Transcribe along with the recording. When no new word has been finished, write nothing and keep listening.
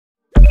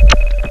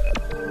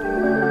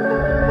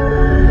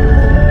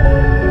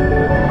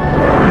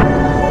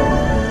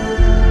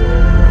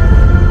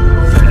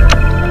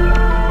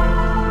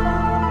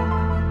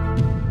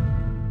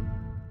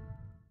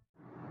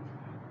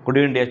Good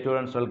evening dear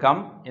students, welcome.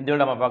 இந்த video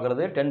நம்ம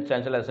பார்க்குறது 10th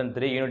standard lesson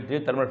 3 unit 3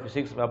 thermal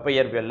physics வெப்ப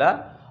இயற்பியல்ல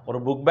ஒரு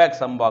புக் பேக்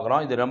சம்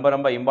பார்க்குறோம். இது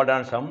ரொம்ப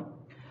இம்பார்ட்டன்ட் சம்.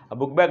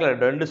 புக்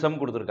பேக்கில் ரெண்டு சம்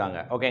கொடுத்துருக்காங்க.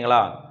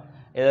 ஓகேங்களா?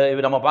 இது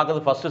நம்ம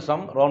பார்க்குறது ஃபஸ்ட்டு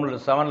சம்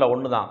ரோமன் 7ல்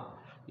ஒன்று தான்.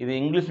 இது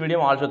English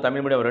medium also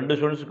Tamil medium ரெண்டு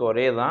ஸ்டூடெண்ட்ஸுக்கு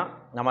ஒரே தான்.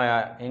 நம்ம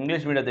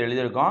இங்கிலீஷ் மீடியத்தை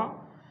எழுதியிருக்கோம்.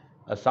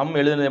 சம்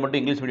எழுதுனது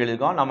மட்டும் இங்கிலீஷ் மீடியம்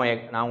எழுதியிருக்கோம்.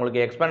 நான் உங்களுக்கு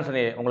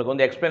உங்களுக்கு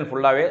வந்து எக்ஸ்பிளைன்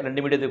ஃபுல்லாகவே ரெண்டு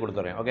மீடியத்துக்கு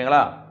கொடுத்துறேன்.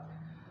 ஓகேங்களா?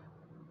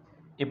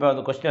 இப்போ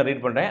அந்த கொஸ்டினை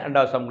ரீட் பண்ணுறேன்.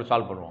 ரெண்டாவது சம்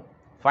சால்வ் பண்ணுவோம்.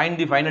 Find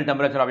the final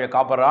temperature of a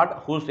copper rod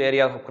whose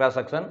area of cross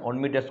section 1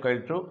 meter square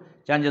to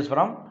changes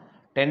from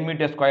 10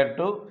 meter square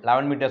to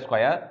 11 meter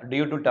square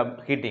due to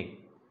heating.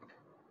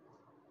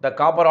 The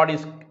copper rod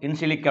is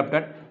initially kept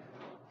at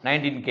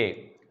 19 K.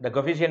 The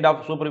coefficient of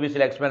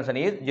superficial expansion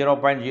is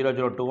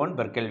 0.0021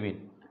 per Kelvin.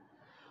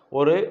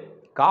 ஒரு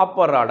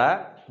copper ராடை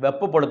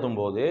வெப்பப்படுத்தும்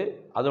போது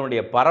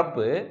அதனுடைய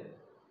பரப்பு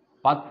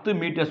 10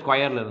 metre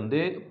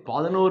ஸ்கொயர்லேருந்து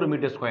 11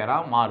 metre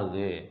ஸ்கொயராக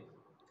மாறுது.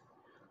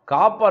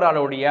 Copper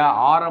ராடுடைய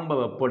ஆரம்ப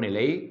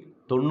வெப்பநிலை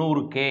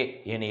 90 K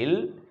எனில்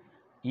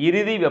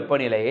இறுதி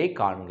வெப்பநிலையை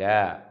காண்க.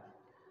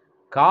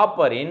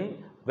 காப்பரின்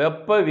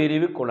வெப்ப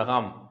விரிவு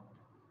குணகம்,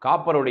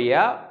 காப்பருடைய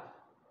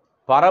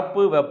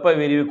பரப்பு வெப்ப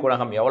விரிவு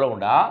குணகம்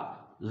எவ்வளவுண்டா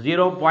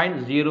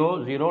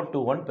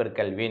 0.0021 per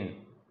Kelvin.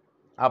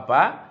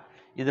 அப்போ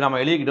இது நம்ம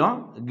எழுதிக்கிட்டோம்.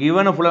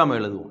 கிவனை ஃபுல்லாக நம்ம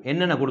எழுதுவோம்.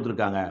 என்னென்ன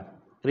கொடுத்துருக்காங்க?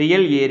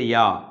 Real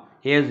area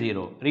A0.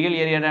 Real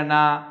area என்ன?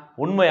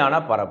 உண்மையான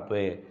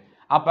பரப்பு.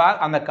 அப்போ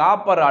அந்த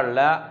காப்பர்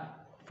ராடில்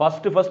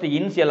ஃபஸ்ட்டு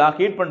இனிஷியலாக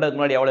ஹீட் பண்ணுறதுக்கு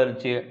முன்னாடி எவ்வளோ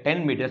இருந்துச்சு? 10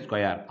 மீட்டர்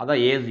ஸ்கொயர்.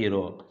 அதான் A0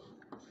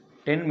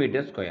 10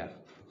 metre square.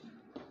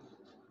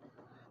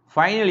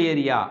 Final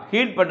area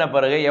heat பண்ண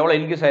பிறகு எவ்வளோ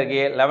இன்க்ரீஸ்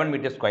ஆகிருக்கு? 11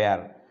 மீட்டர்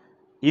ஸ்கொயர்.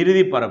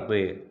 இறுதி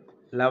பரப்பு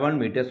 11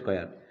 மீட்டர்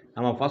ஸ்கொயர்.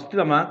 நம்ம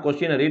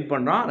கொஸ்டினை ரீட்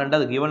பண்ணுறோம்.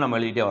 ரெண்டாவது கிவன் நம்ம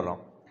எழுதிட்டே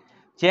வர்றோம்.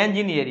 சேஞ்ச்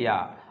இன் ஏரியா,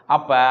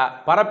 அப்போ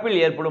பரப்பில்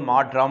ஏற்படும்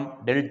மாற்றம்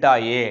டெல்டா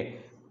ஏ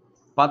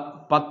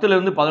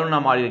 10லேருந்து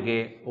 11 மாறி இருக்கு.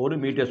 1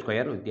 மீட்டர்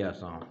ஸ்கொயர்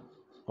வித்தியாசம்.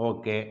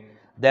 ஓகே.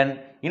 தென்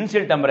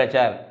இனிஷியல்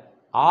டெம்பரேச்சர்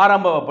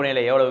ஆரம்ப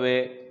வெப்பநிலை எவ்வளவு?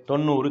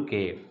 90 K.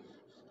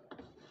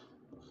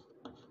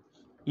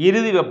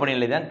 இறுதி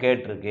வெப்பநிலை தான்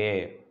கேட்டிருக்கு.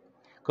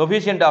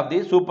 கோஎஃபிஷியன்ட் ஆஃப் தி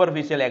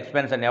சூப்பர்ஃபிஷியல்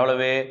எக்ஸ்பென்ஷன்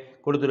எவ்வளவு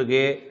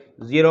கொடுத்துருக்கு?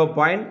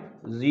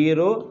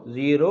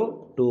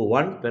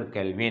 0.0021 per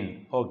Kelvin.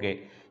 ஓகே.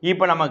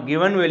 இப்போ நம்ம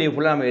கிவன் வேல்யூ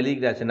ஃபுல்லாக நம்ம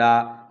எழுதிக்கிட்டாச்சுன்னா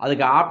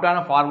அதுக்கு ஆப்டான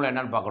ஃபார்முலா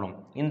என்னன்னு பார்க்கணும்.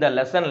 இந்த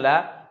லெசனில்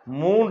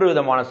 3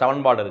 விதமான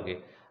சமன்பாடு இருக்குது.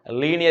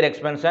 Linear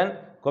எக்ஸ்பென்ஷன்,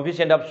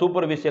 coefficient of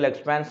superficial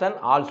எக்ஸ்பென்ஷன்,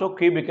 also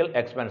cubical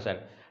எக்ஸ்பென்ஷன்.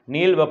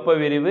 நீள் வெப்ப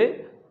விரிவு,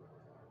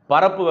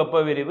 பரப்பு வெப்ப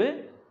விரிவு,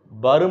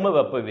 பரும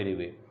வெப்ப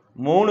விரிவு,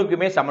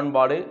 மூணுக்குமே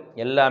சமன்பாடு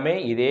எல்லாமே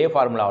இதே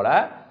ஃபார்முலாவில்.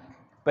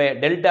 இப்போ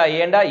டெல்டா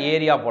ஏண்டா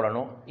ஏரியா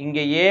போடணும்.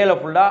 இங்கே ஏல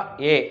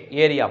ஃபுல்லாக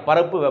ஏரியா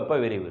பரப்பு வெப்ப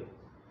விரிவு.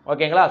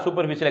 ஓகேங்களா?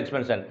 சூப்பர்ஃபிஷியல்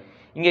எக்ஸ்பென்ஷன்.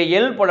 இங்கே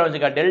எல் போட்டோம்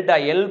வச்சுக்கா. டெல்டா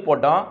எல்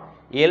போட்டோம்.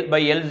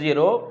 L/L0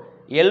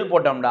 எல்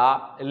போட்டோம்டா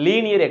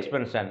லீனியர்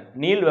எக்ஸ்பென்ஷன்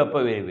நீள் வெப்ப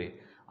விரிவு.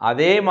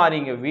 அதே மாதிரி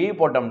இங்கே we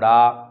போட்டோம்டா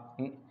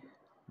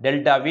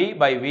delta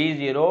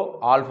V/V0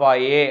 alpha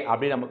A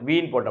அப்படி நம்ம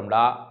வீன்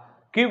போட்டோம்டா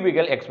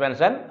கியூபிக்கல்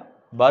எக்ஸ்பென்ஷன்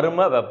பரும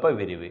வெப்ப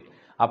விரிவு.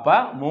 அப்போ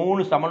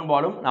 3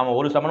 சமன்பாடும் நம்ம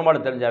ஒரு சமன்பாடு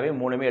தெரிஞ்சாவே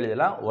மூணுமே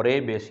எழுதலாம். ஒரே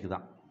பேசிக்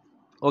தான்.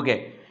 ஓகே.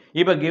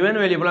 இப்போ கிவன்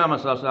வேல்யூஃபுல்லாக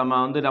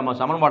நம்ம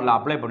சமன்பாட்டில்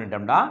அப்ளை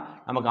பண்ணிட்டோம்னா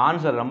நமக்கு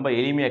ஆன்சர் ரொம்ப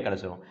எளிமையாக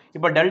கிடச்சிடும்.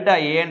 இப்போ டெல்டா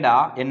ஏண்டா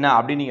என்ன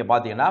அப்படின்னு நீங்கள்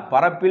பார்த்தீங்கன்னா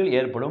பரப்பில்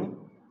ஏற்படும்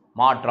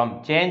மாற்றம்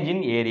சேஞ்ச்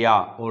இன் ஏரியா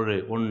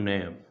 1.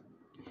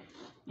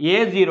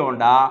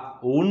 A0டா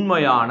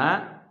உண்மையான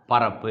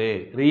பரப்பு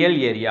ரியல்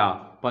ஏரியா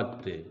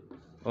 10.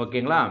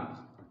 ஓகேங்களா?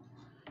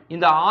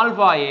 இந்த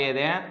ஆல்ஃபா ஏ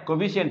தான்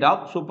கோஎஃபிஷியன்ட்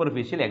ஆஃப்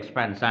சூப்பர்ஃபிஷியல்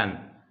எக்ஸ்பென்ஷன்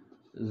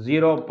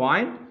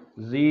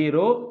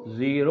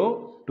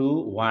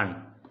 0.0021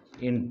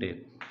 இன்ட்டு.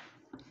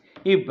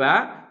 இப்போ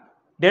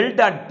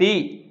delta D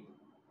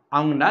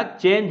அவங்கடா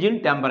change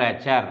in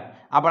temperature.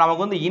 அப்போ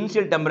நமக்கு வந்து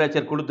இனிஷியல்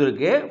டெம்பரேச்சர்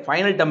கொடுத்துருக்கு,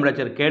 ஃபைனல்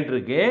டெம்பரேச்சர்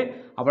கேட்டிருக்கு.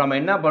 அப்போ நம்ம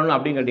என்ன பண்ணணும்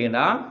அப்படின்னு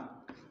கேட்டிங்கன்னா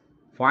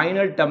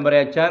final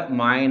temperature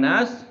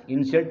minus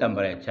initial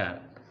temperature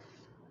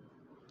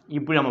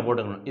இப்படி நம்ம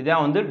போட்டுக்கணும்.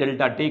 இதுதான் வந்து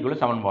டெல்டா டீக்குள்ள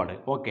சமன்பாடு.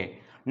 ஓகே.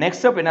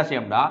 நெக்ஸ்ட் ஸ்டெப் என்ன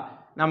செய்யணும்னா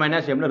நம்ம என்ன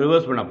செய்யணும்னா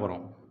ரிவர்ஸ் பண்ண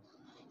போகிறோம்.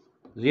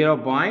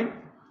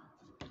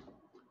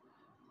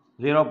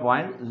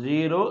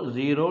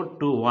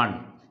 0.0021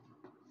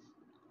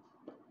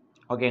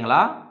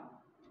 ஓகேங்களா?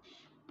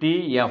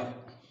 TF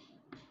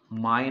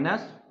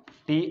minus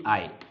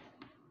TI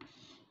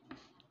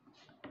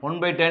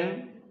 1/10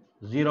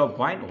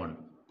 0.1.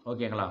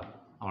 ஓகேங்களா?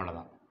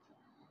 அவ்வளோதான்.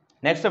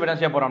 நெக்ஸ்ட் என்ன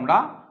செய்ய போகிறோம்னா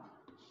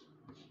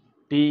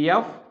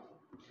TF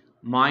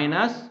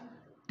minus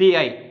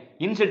TI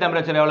initial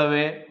temperature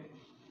எவ்வளவு?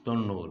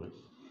 90.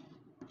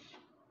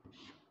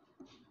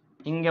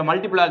 இங்கே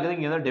மல்டிபிள் ஆகுது,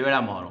 இங்கே தான்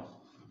டிவைடாக மாறும்.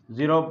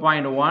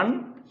 0.1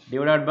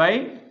 டிவைடட் பை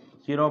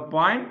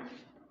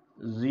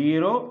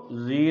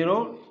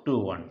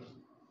 0.0021.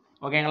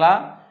 ஓகேங்களா?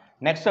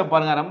 நெக்ஸ்ட்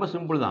பாருங்கள், ரொம்ப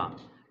சிம்பிள் தான்.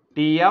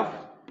 TF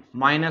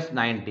மைனஸ்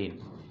 19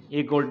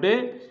 ஈக்குவல் டு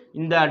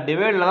இந்த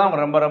டிவைடில் தான்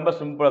ரொம்ப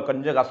சிம்பிள்,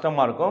 கொஞ்சம்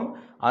கஷ்டமாக இருக்கும்.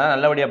 அதான்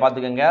நல்லபடியாக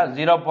பார்த்துக்கோங்க.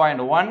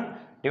 0.1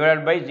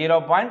 divided by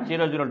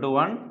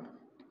 0.0021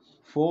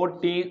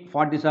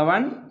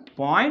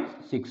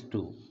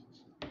 47.62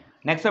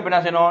 நெக்ஸ்ட் ஸ்டெப் என்ன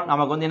செய்யணும்,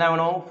 நமக்கு வந்து என்ன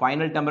வேணும்,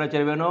 ஃபைனல்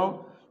டெம்பரேச்சர் வேணும்.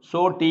 ஸோ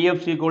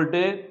டிஎஃப் ஈக்குவல்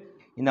டு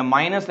இந்த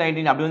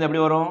 -19 அப்படி வந்து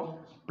எப்படி வரும்,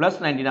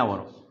 +19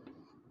 வரும்.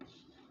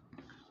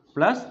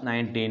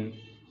 +19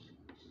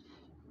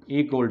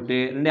 ஈக்குவல் டு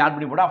 2 ஆட்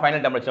பண்ணி போட்டால்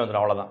ஃபைனல் டெம்பரேச்சர்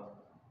வந்துடும், அவ்வளோதான்.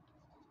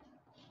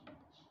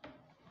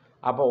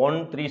 அப்போ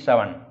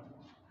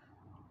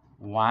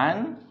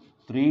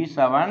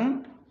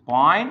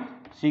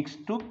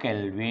 137.62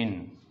 kelvin.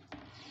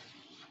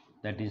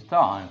 That is the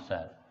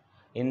answer.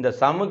 இந்த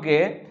சம்முக்கு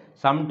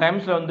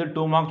சம்டைம்ஸில் வந்து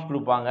 2 மார்க்ஸ்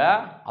கொடுப்பாங்க,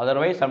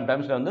 அதர்வைஸ்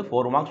சம்டைம்ஸில் வந்து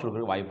 4 மார்க்ஸ்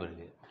கொடுக்குறதுக்கு வாய்ப்பு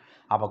இருக்குது.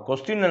 அப்போ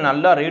கொஸ்டினை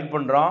நல்லா ரீட்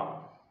பண்ணுறோம்,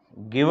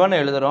 கிவன்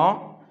எழுதுகிறோம்,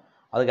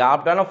 அதுக்கு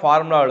ஆப்டான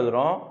ஃபார்முலா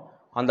எழுதுகிறோம்,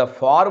 அந்த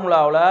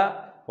ஃபார்முலாவில்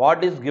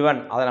வாட் இஸ் கிவன்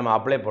அதை நம்ம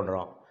அப்ளை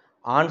பண்ணுறோம்,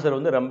 ஆன்சர்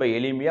வந்து ரொம்ப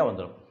எளிமையாக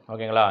வந்துடும்.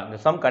 ஓகேங்களா? இந்த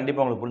சம்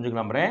கண்டிப்பாக உங்களுக்கு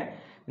புரிஞ்சுக்க நம்புகிறேன்.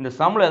 இந்த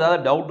சம்மில் ஏதாவது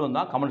டவுட்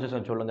வந்தால் கமெண்ட்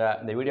செக்ஷன் சொல்லுங்கள்.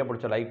 இந்த வீடியோ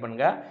பிடிச்ச லைக்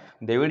பண்ணுங்கள்.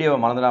 இந்த வீடியோவை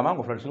மறந்துடாமல்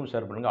உங்கள் ஃப்ரெண்ட்ஸுக்கும்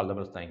ஷேர் பண்ணுங்கள். All the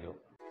best. தேங்க்யூ.